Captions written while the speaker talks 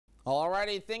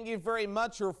Alrighty, thank you very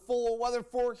much. Your full weather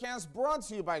forecast brought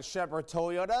to you by Shepherd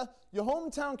Toyota, your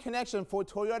hometown connection for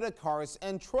Toyota cars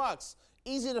and trucks.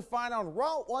 Easy to find on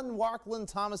Route 1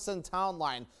 Rockland-Thomaston Town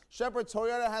Line. Shepherd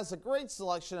Toyota has a great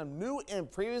selection of new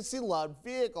and previously loved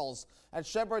vehicles. At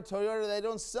Shepherd Toyota, they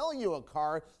don't sell you a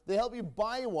car, they help you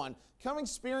buy one. Come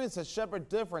experience a Shepherd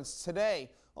difference today.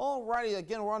 Alrighty,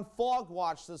 again, we're on fog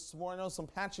watch this morning. I know some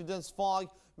patchy dense fog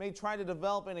may try to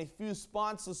develop in a few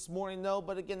spots this morning, though,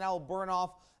 but again, that will burn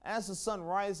off as the sun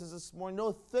rises this morning.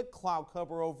 No thick cloud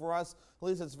cover over us. At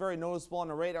least it's very noticeable on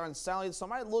the radar and satellite, so it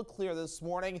might look clear this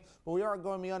morning, but we are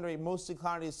going to be under a mostly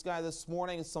cloudy sky this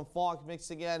morning. Some fog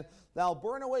mixing in. That'll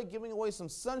burn away, giving away some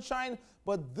sunshine,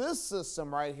 but this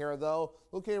system right here, though,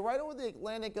 located right over the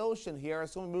Atlantic Ocean here,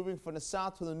 it's going to be moving from the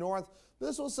south to the north.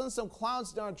 This will send some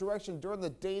clouds down our direction during the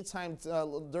daytime,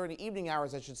 during the evening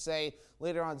hours, I should say,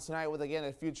 later on tonight, with, again,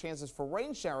 a few chances for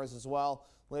rain showers as well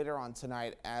later on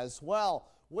tonight as well.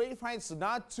 Wave heights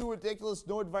not too ridiculous.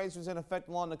 No advisories in effect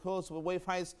along the coast, with wave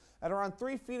heights at around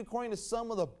 3 feet according to some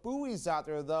of the buoys out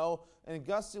there, though. And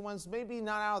gusty winds maybe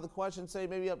not out of the question, say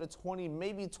maybe up to 20,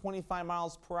 maybe 25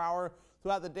 miles per hour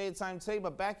throughout the daytime today,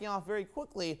 but backing off very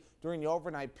quickly during the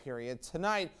overnight period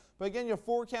tonight. But again, your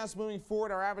forecast moving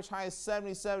forward, our average high is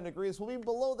 77 degrees. We'll be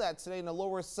below that today in the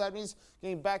lower 70s,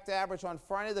 getting back to average on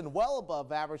Friday, then well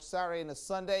above average Saturday and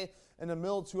Sunday, in the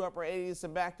middle to upper 80s,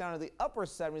 and back down to the upper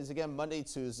 70s again Monday,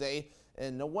 Tuesday,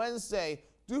 and the Wednesday.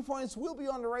 Dew points will be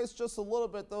on the rise just a little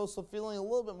bit, though, so feeling a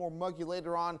little bit more muggy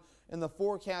later on in the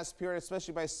forecast period,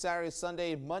 especially by Saturday,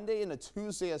 Sunday, Monday, and a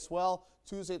Tuesday as well.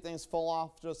 Tuesday, things fall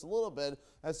off just a little bit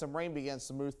as some rain begins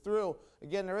to move through.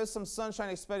 Again, there is some sunshine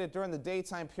expected during the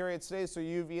daytime period today, so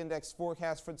UV index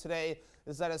forecast for today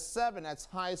is at a 7. That's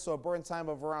high, so a burn time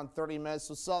of around 30 minutes.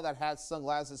 So still that hat,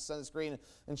 sunglasses, sunscreen,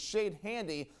 and shade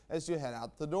handy as you head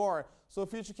out the door. So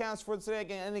future counts for today,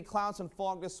 again, any clouds and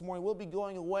fog this morning will be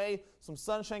going away. Some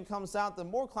sunshine comes out, then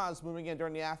more clouds moving in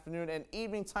during the afternoon and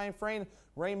evening time frame.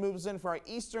 Rain moves in for our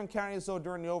eastern counties, though,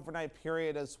 during the overnight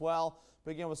period as well.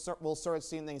 But again, we'll start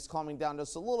seeing things calming down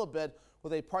just a little bit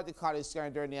with a partly cloudy sky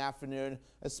during the afternoon,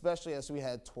 especially as we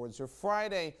head towards your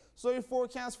Friday. So your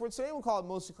forecast for today, we'll call it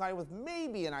mostly cloudy with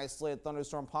maybe an isolated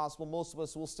thunderstorm possible. Most of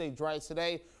us will stay dry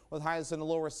today with highs in the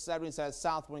lower 70s as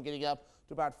south wind getting up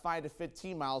to about 5 to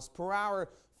 15 miles per hour.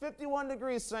 51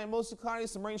 degrees tonight, mostly cloudy,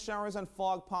 some rain showers and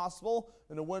fog possible,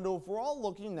 and the wind overall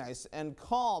looking nice and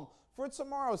calm. For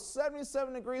tomorrow,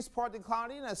 77 degrees, partly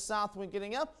cloudy, and a south wind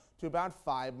getting up to about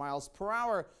 5 miles per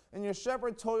hour. In your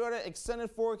Shepherd Toyota extended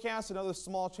forecast, another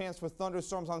small chance for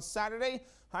thunderstorms on Saturday.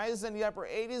 Highs in the upper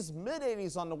 80s, mid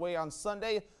 80s on the way on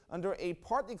Sunday under a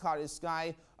partly cloudy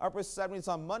sky. Upper 70s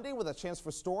on Monday with a chance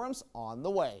for storms on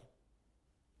the way.